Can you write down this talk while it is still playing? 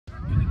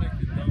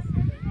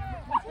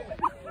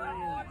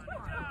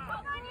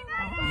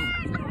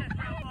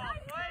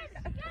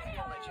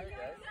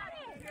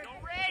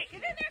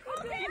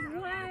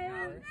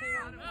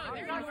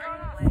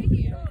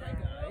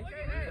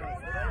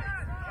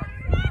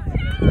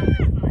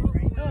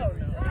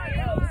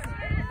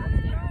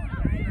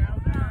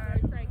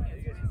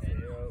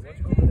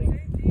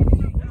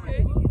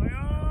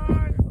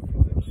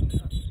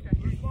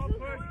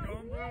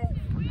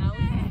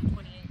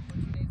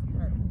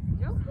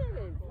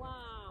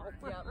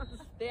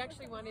They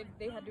actually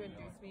they had to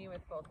induce me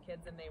with both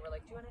kids, and they were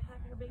like, "Do you want to have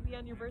your baby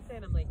on your birthday?"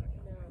 And I'm like,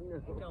 "No,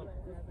 don't."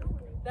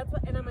 That's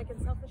what, and I'm like, and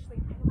selfishly,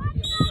 I don't want to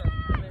be a neighbor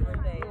on my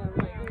birthday. I'm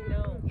like, no,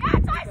 don't.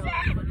 I'm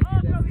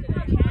gonna do this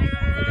today.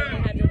 And then they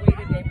had to wait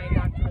a day. My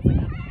doctor was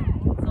like,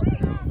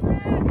 something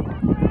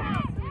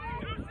else.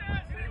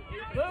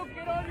 Luke,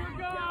 get on your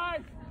guy!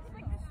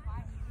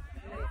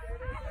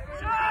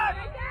 Shot!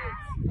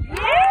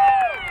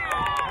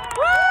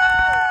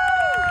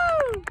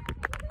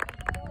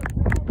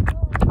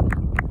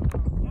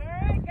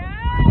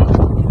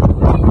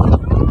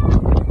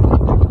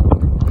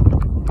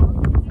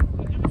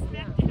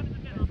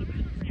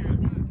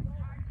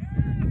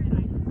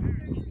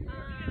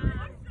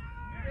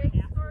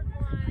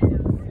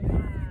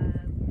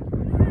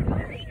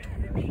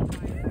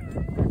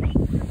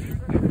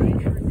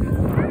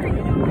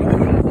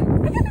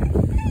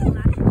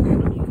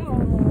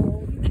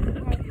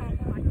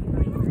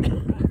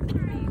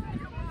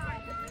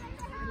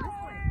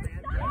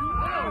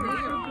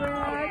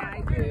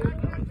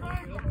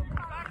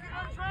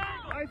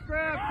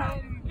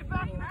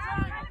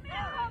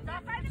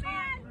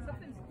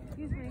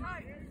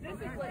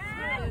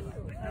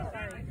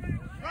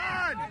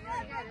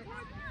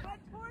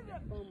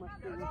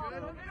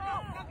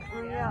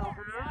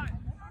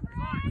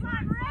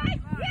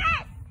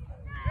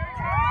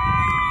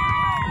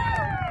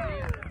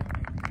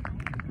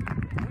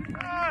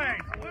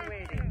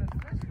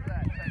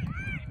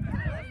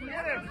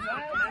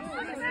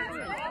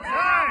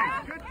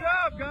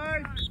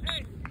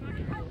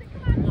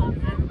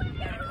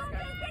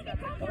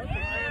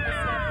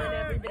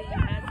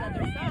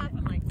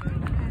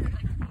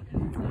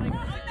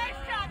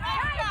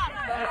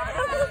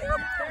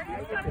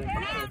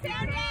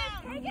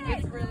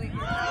 It's really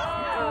good.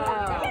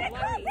 I'll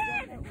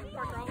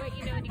let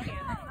you know when you can.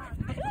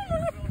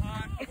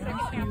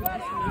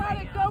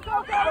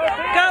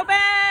 Go,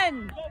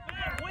 Ben!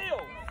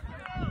 Wheel!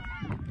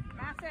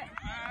 Pass it.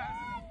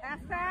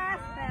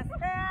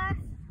 Pass.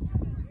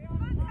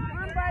 Come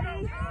on,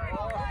 buddy.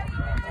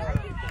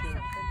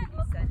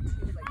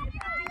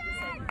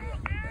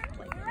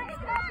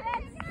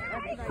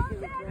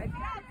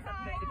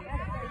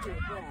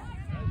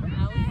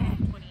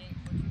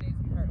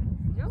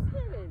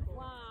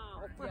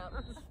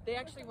 They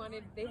actually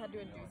they had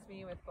to induce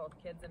me with both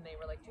kids, and they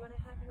were like, "Do you want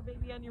to have your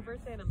baby on your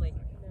birthday?" And I'm like,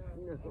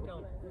 "No,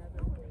 don't."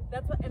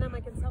 That's what, and I'm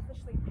like, and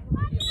selfishly, I don't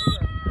want to be a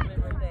neighbor on my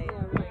birthday.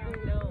 I'm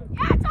like, no,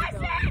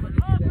 don't.